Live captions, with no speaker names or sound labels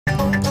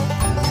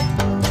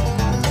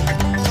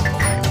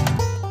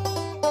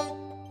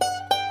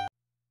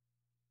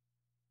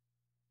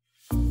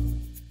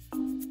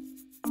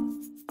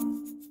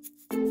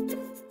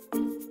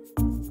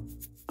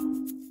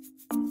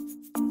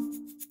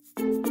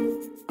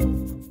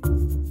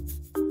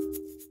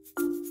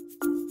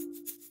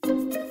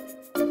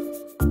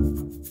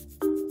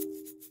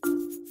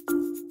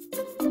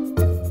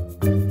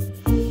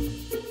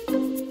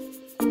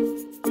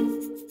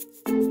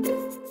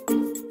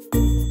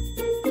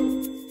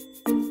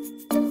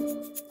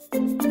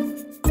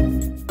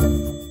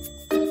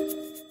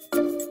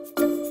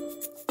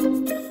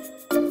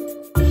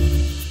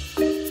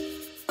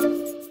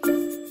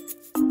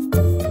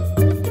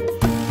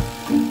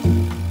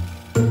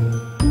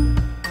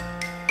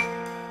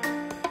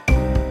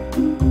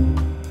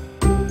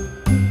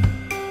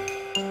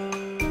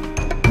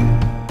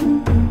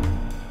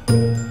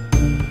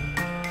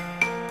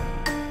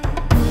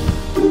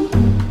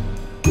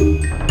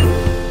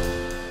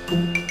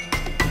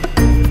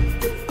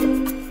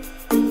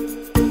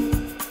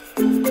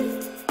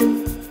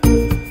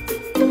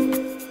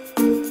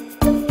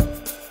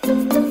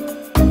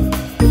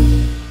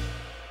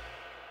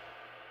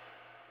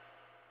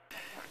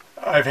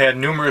I've had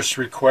numerous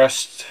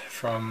requests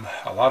from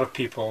a lot of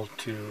people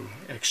to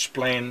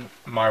explain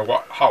my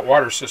hot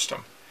water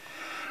system,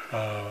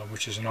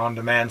 which is an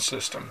on-demand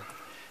system.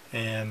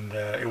 And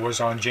it was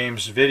on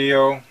James'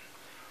 video.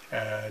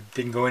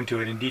 Didn't go into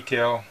it in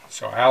detail,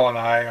 so Al and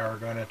I are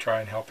going to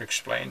try and help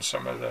explain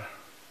some of the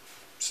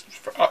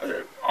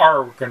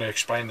going to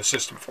explain the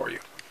system for you.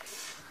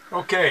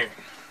 Okay,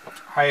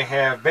 I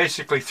have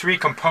basically three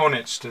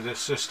components to this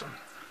system.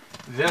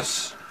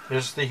 This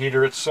is the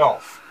heater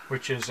itself,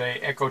 which is a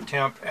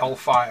EcoTemp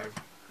L5,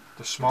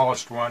 the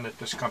smallest one that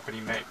this company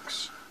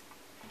makes.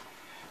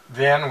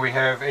 Then we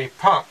have a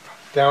pump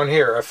down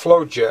here, a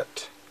flow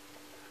jet.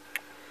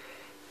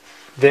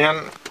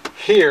 Then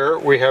here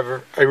we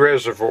have a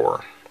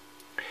reservoir.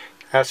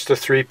 That's the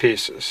three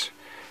pieces.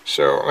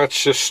 So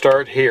let's just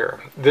start here.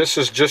 This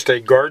is just a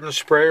garden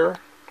sprayer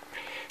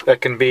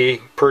that can be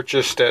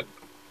purchased at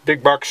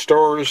big box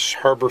stores,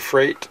 Harbor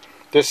Freight.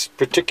 This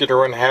particular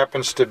one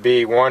happens to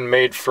be one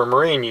made for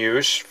marine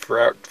use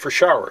for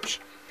showers.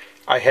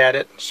 I had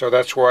it, so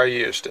that's why I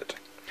used it.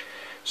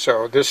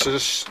 So this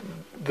is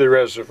the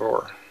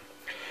reservoir.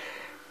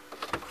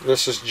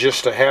 This is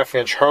just a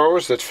 1/2-inch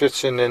hose that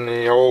fits in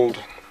the old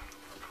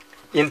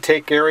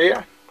intake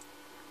area.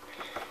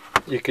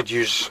 You could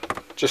use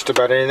just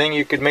about anything.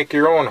 You could make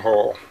your own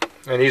hole,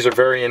 and these are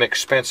very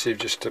inexpensive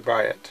just to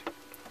buy it.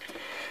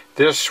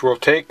 This will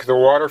take the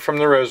water from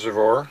the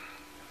reservoir.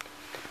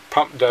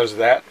 Pump does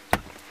that.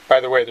 By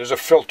the way, there's a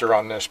filter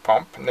on this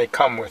pump, and they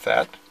come with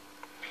that.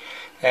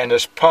 And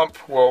this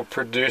pump will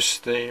produce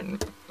the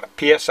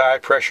PSI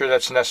pressure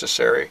that's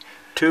necessary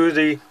to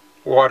the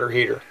water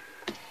heater.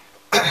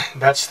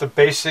 That's the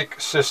basic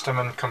system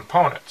and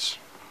components.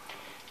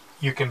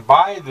 You can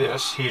buy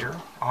this heater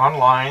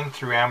online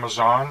through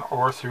Amazon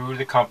or through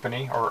the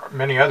company or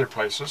many other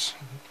places,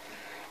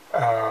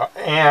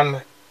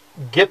 and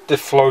get the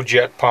flow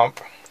jet pump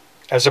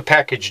as a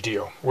package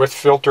deal with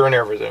filter and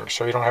everything,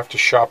 so you don't have to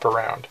shop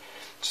around.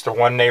 It's the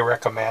one they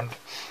recommend.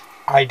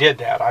 I did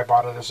that. I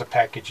bought it as a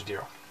package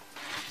deal.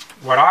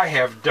 What I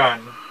have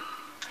done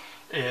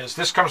is,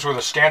 this comes with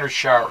a standard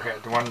shower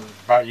head, the one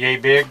about yay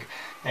big,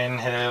 and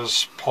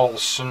has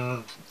pulse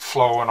and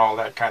flow and all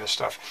that kind of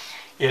stuff.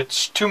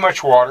 It's too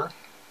much water,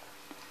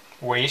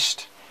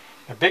 waste.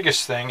 The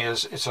biggest thing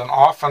is it's an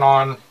off and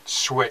on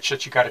switch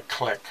that you got to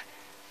click.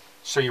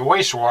 So you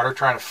waste water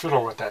trying to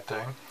fiddle with that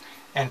thing,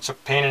 and it's a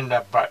pain in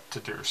the butt to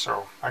do,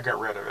 so I got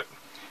rid of it.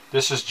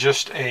 This is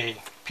just a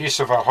piece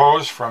of a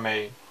hose from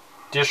a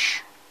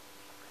dish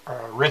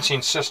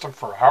rinsing system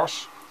for a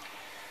house,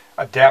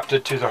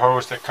 adapted to the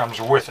hose that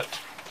comes with it.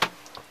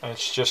 And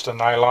it's just a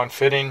nylon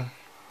fitting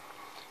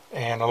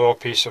and a little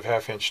piece of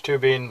 1/2-inch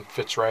tubing,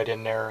 fits right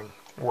in there and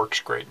works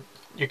great.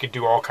 You could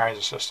do all kinds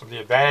of systems. The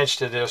advantage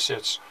to this,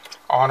 it's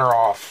on or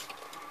off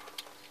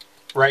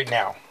right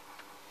now,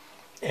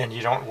 and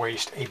you don't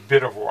waste a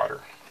bit of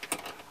water.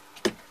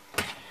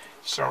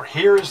 So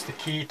here is the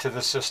key to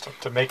the system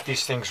to make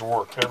these things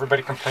work.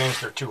 Everybody complains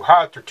they're too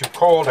hot, they're too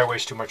cold, I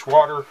waste too much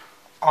water,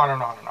 on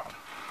and on and on.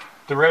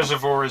 The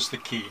reservoir is the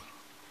key.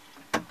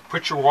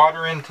 Put your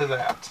water into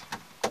that.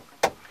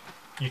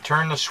 You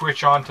turn the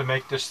switch on to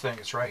make this thing.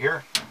 It's right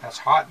here. That's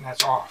hot and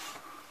that's off.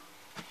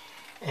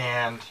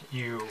 And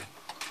you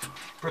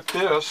put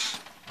this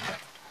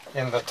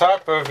in the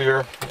top of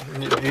your,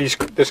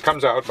 this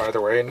comes out, by the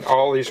way, and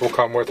all these will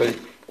come with a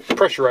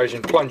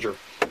pressurizing plunger.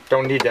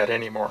 Don't need that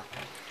anymore.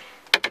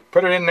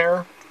 Put it in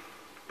there,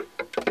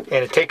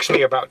 and it takes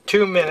me about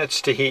 2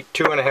 minutes to heat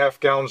 2.5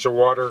 gallons of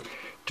water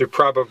to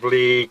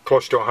probably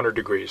close to 100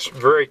 degrees.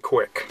 Very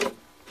quick.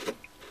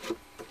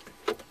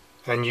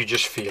 And you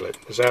just feel it.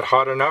 Is that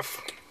hot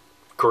enough?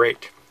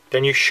 Great.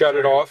 Then you shut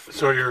it off.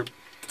 So you're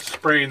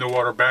spraying the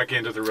water back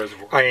into the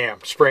reservoir? I am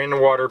spraying the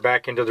water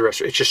back into the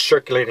reservoir. It's just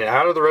circulating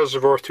out of the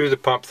reservoir, through the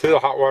pump, through the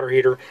hot water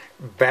heater,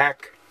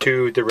 back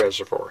to the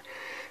reservoir.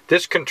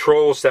 This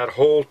controls that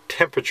whole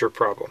temperature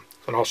problem.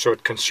 And also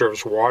it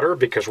conserves water,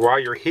 because while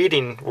you're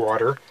heating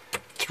water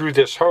through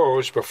this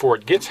hose before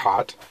it gets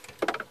hot,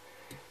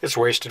 it's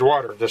wasted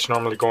water that's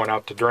normally going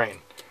out the drain.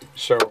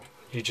 So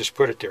you just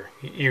put it there.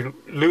 You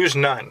lose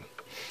none.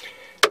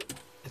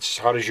 It's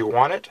as hot as you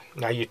want it.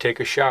 Now you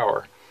take a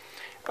shower.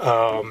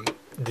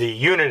 The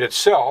unit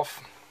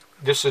itself,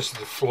 this is the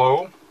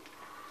flow,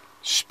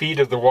 speed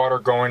of the water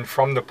going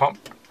from the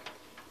pump.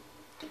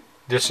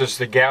 This is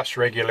the gas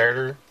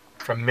regulator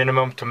from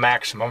minimum to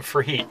maximum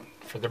for heat,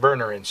 for the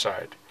burner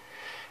inside.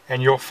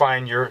 And you'll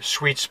find your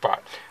sweet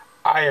spot.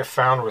 I have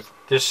found with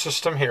this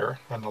system here,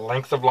 and the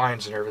length of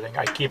lines and everything,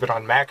 I keep it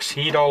on max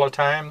heat all the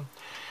time.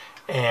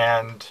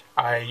 And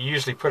I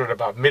usually put it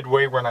about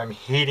midway when I'm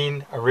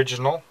heating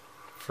original,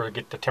 for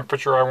get the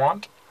temperature I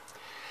want.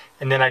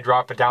 And then I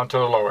drop it down to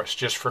the lowest,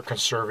 just for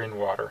conserving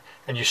water.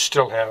 And you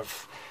still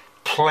have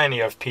plenty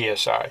of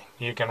PSI.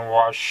 You can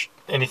wash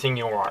anything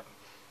you want.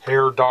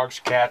 Hair, dogs,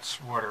 cats,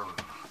 whatever.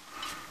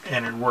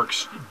 And it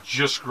works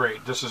just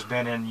great. This has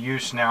been in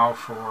use now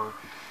for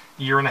 1.5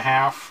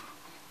 years.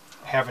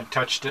 Haven't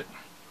touched it.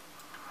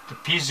 The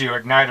piezo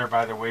igniter,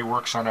 by the way,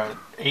 works on a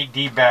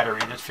 8D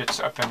battery that fits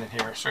up in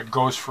here, so it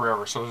goes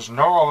forever. So there's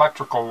no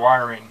electrical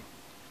wiring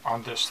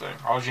on this thing.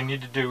 All you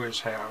need to do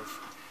is have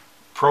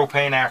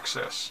propane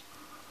access,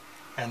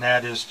 and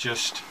that is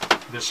just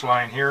this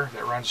line here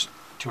that runs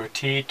to a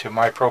T to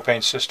my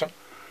propane system.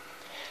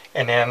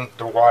 And then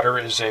the water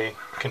is a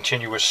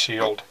continuous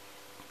sealed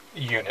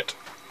unit.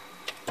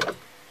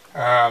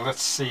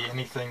 Let's see,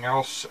 anything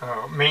else?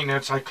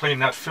 Maintenance, I clean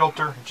that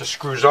filter. It just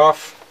screws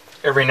off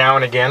every now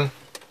and again.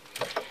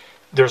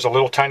 There's a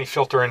little tiny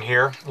filter in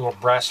here, a little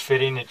brass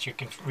fitting that you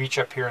can reach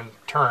up here and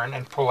turn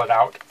and pull it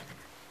out.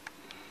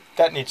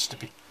 That needs to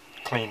be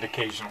cleaned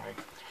occasionally.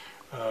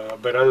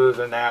 But other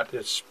than that,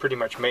 it's pretty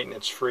much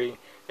maintenance free,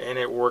 and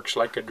it works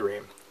like a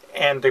dream.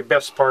 And the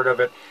best part of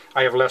it,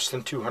 I have less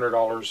than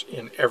 $200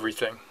 in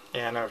everything,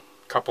 and a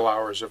couple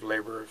hours of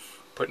labor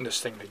of putting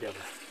this thing together.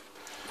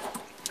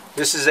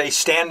 This is a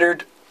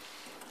standard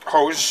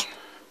hose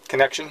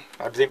connection.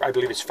 I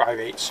believe it's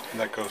 5/8. And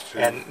that goes to?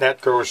 And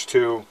that goes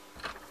to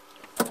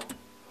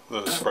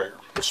the sprayer.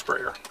 The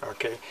sprayer,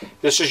 okay.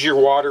 This is your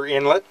water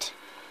inlet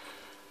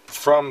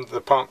from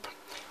the pump.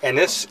 And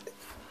this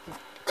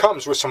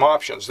comes with some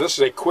options. This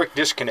is a quick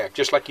disconnect,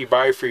 just like you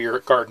buy for your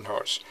garden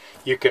hose.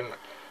 You can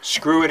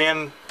screw it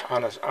in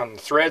on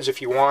threads if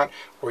you want,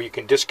 or you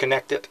can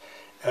disconnect it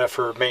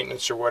for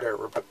maintenance or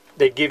whatever. But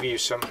they give you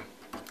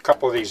a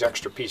couple of these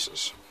extra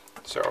pieces.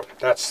 So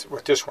that's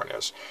what this one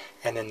is.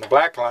 And then the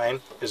black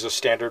line is a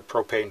standard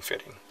propane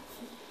fitting.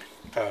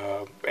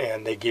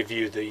 And they give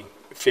you the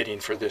fitting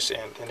for this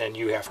end, and then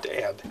you have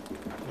to add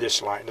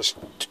this line. This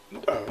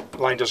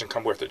line doesn't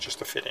come with it, just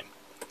the fitting.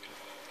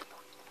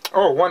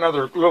 Oh, one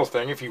other little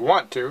thing, if you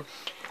want to,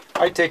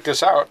 I take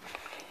this out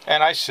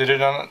and I sit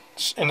it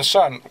in the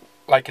sun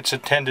like its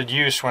intended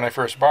use when I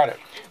first bought it.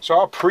 So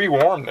I'll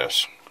pre-warm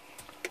this,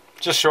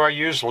 just so I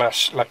use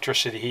less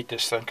electricity to heat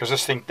this thing, because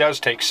this thing does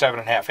take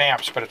 7.5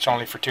 amps, but it's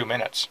only for 2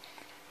 minutes.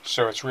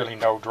 So it's really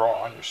no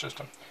draw on your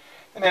system.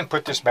 And then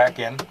put this back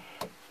in,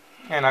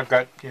 and I've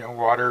got, you know,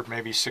 water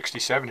maybe 60,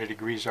 70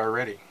 degrees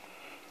already.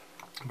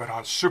 But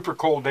on super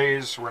cold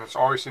days, when it's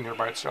always in there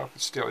by itself,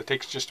 it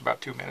takes just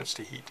about 2 minutes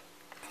to heat.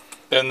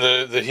 And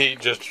the heat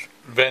just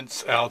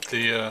vents out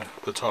the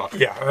top.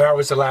 Yeah, that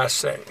was the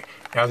last thing.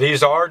 Now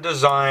these are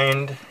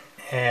designed,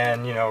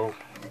 and you know,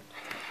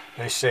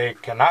 they say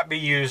cannot be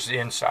used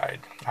inside.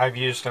 I've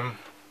used them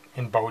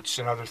in boats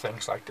and other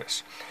things like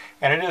this,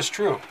 and it is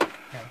true. You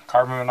know,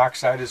 carbon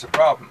monoxide is a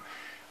problem.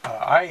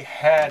 I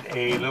had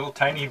a little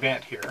tiny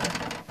vent here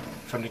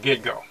from the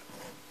get-go,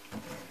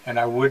 and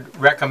I would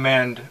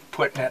recommend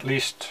putting at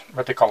least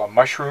what they call a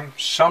mushroom,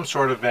 some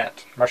sort of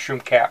vent,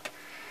 mushroom cap,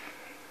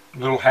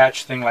 little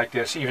hatch thing like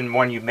this, even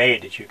one you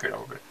made that you could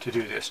open to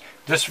do this.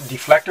 This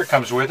deflector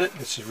comes with it.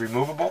 This is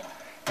removable,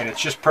 and it's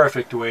just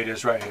perfect the way it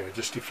is right here. It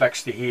just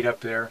deflects the heat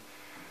up there,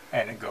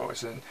 and it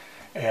goes.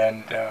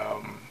 And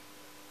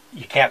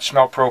you can't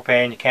smell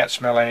propane, you can't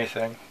smell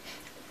anything.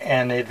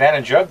 And the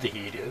advantage of the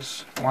heat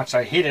is, once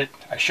I heat it,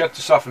 I shut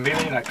this off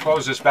immediately, and I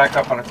close this back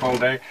up on a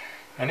cold day,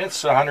 and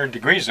it's 100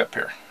 degrees up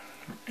here.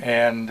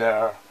 And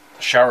the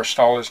shower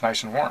stall is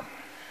nice and warm.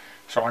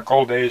 So on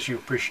cold days, you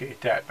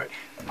appreciate that. But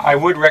I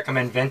would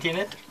recommend venting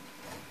it.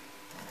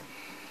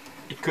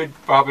 It could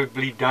probably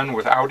be done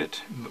without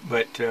it,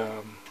 but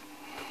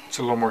it's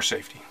a little more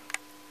safety.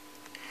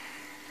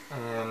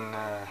 And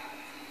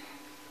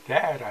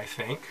that, I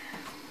think,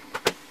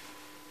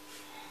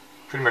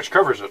 pretty much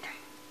covers it.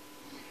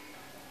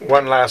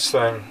 One last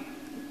thing.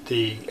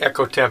 The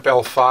EcoTemp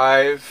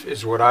L5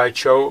 is what I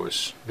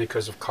chose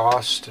because of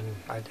cost, and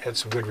I had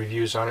some good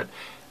reviews on it.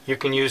 You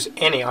can use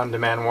any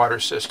on-demand water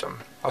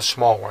system, a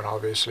small one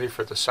obviously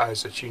for the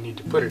size that you need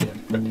to put it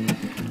in, but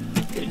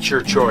it's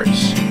your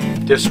choice.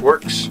 This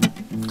works,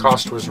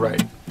 cost was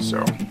right,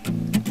 so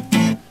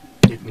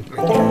you can make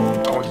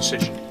your own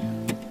decision.